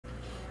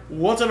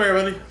What's up,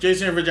 everybody?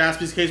 Jason here for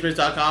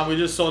JaspysCaseBreaks.com. We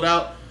just sold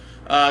out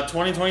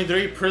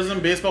 2023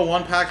 Prizm Baseball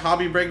 1-Pack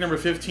Hobby Break number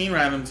 15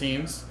 random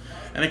teams.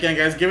 And again,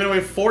 guys, giving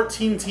away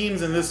 14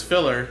 teams in this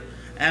filler.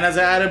 And as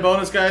an added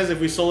bonus, guys, if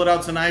we sold it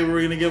out tonight, we were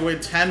going to give away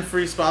 10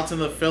 free spots in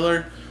the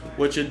filler,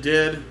 which it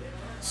did.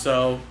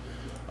 So,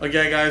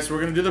 again, guys,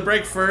 we're going to do the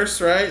break first,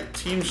 right?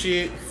 Team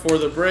sheet for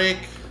the break.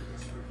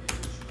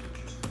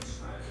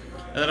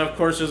 And then, of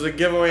course, there's a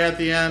giveaway at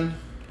the end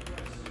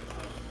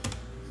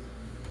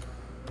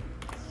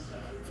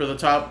for the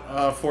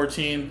top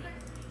 14.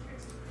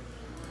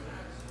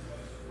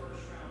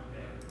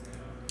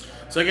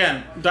 So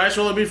again, dice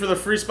roll will be for the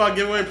free spot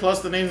giveaway plus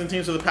the names and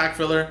teams for the pack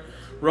filler.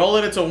 Roll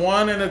it, it's a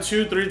 1 and a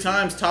 2 3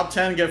 times. Top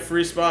 10 get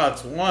free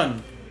spots.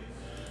 1,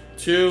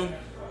 2,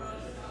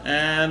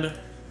 and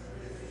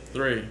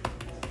 3.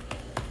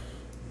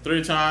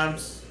 3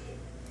 times.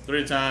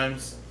 3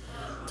 times.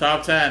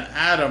 Top 10.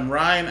 Adam,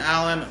 Ryan,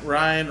 Allen,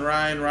 Ryan,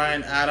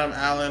 Adam,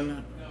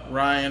 Allen,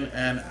 Ryan,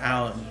 and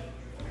Allen.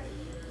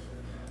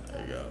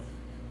 There you go.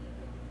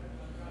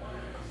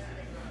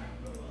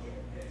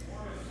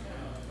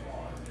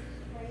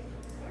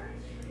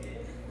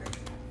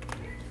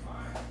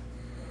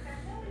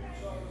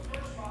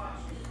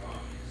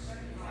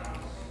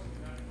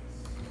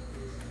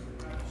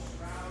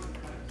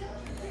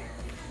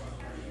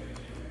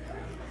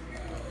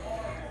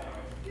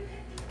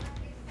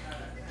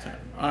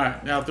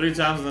 Alright, now 3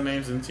 times the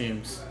names and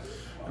teams.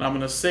 And I'm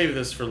going to save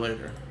this for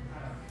later.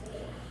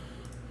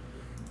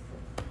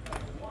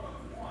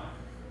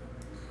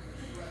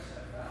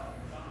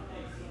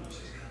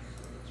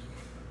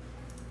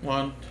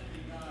 One,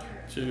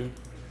 2,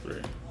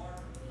 3.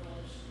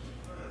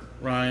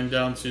 Ryan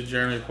down to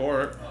Jeremy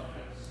Port.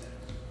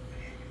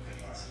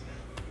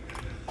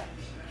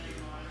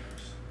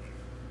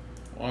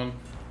 One,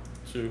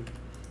 2,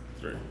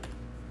 3.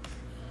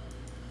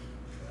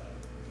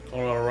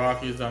 Colorado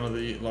Rockies down to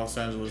the Los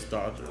Angeles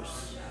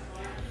Dodgers.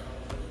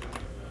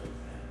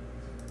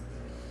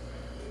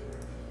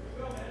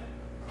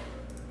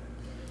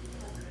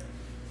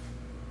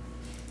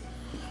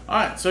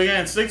 Alright, so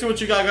again, stick to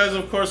what you got, guys,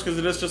 of course, because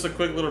it is just a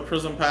quick little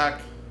Prizm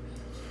pack.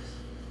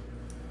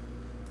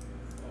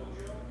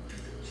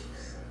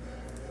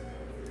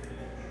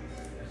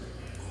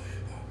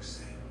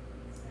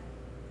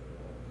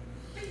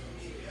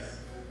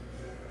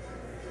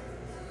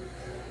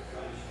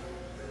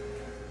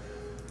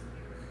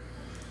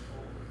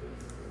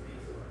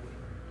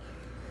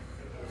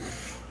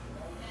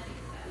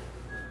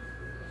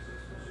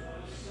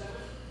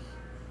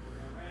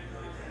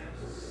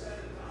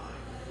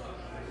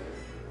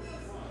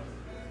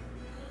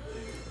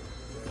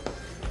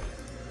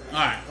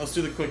 Alright, let's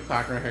do the quick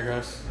pack right here,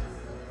 guys.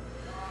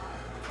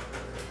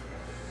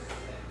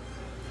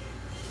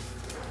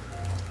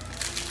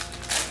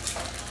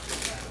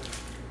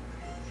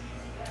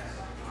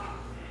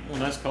 Oh,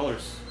 nice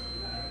colors.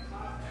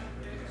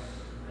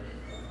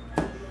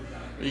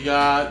 We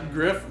got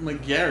Griff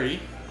McGarry.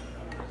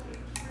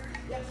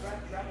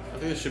 I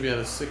think it should be out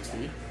of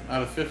 60.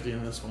 Out of 50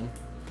 in this one.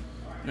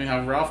 And we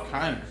have Ralph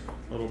Kiner,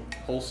 little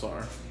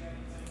pulsar.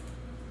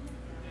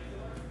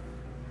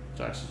 It's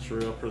actually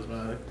real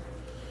prismatic.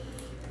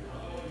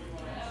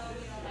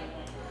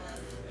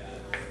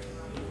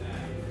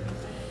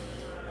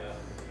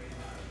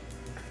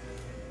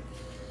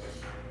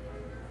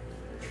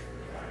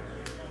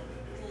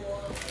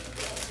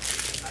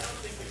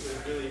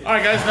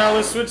 Alright, guys, now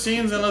let's switch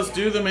teams and let's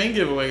do the main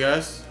giveaway,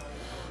 guys.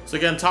 So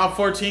again, top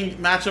 14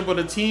 matchup with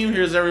a team.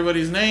 Here's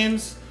everybody's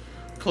names.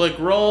 Click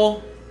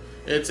roll.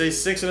 It's a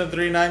 6 and a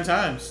 3 9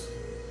 times.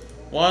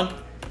 1,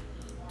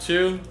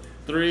 2,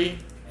 3,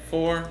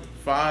 4,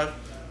 5,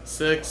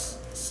 6,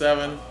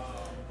 7,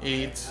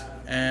 8,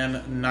 and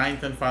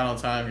 9th and final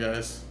time,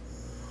 guys.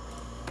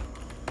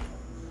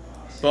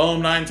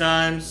 Boom, 9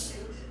 times.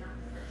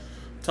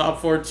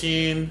 Top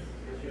 14.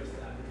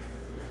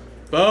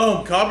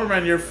 Boom,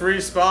 Copperman, your free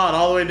spot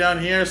all the way down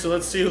here. So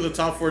let's see who the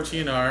top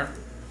 14 are.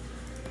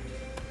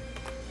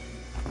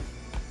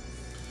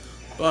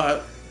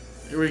 But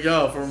here we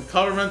go. From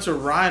Copperman to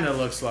Ryan, it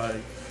looks like.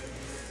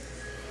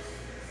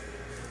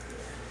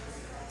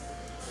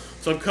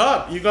 So,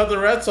 Cup, you got the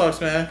Red Sox,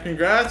 man.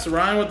 Congrats.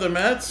 Ryan with the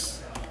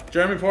Mets.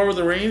 Jeremy Port with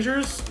the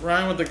Rangers.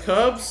 Ryan with the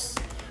Cubs.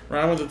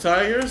 Ryan with the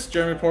Tigers.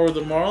 Jeremy Port with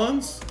the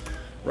Marlins.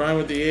 Ryan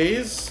with the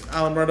A's.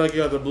 Alan Murdoch, you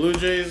got the Blue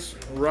Jays,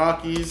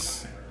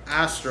 Rockies,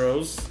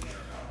 Astros.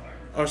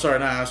 Oh, sorry,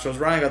 not Astros.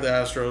 Ryan got the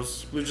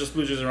Astros. Blue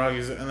Jays and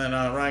Rockies. And then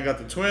Ryan got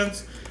the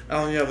Twins.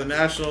 Alan, you have the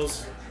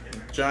Nationals,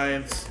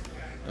 Giants,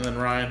 and then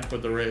Ryan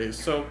with the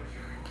Rays. So,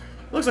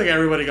 looks like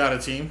everybody got a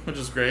team, which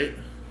is great.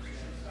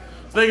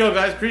 So there you go,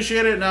 guys.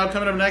 Appreciate it. Now,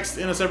 coming up next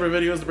in a separate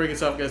video is the break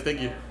itself, guys. Thank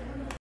you.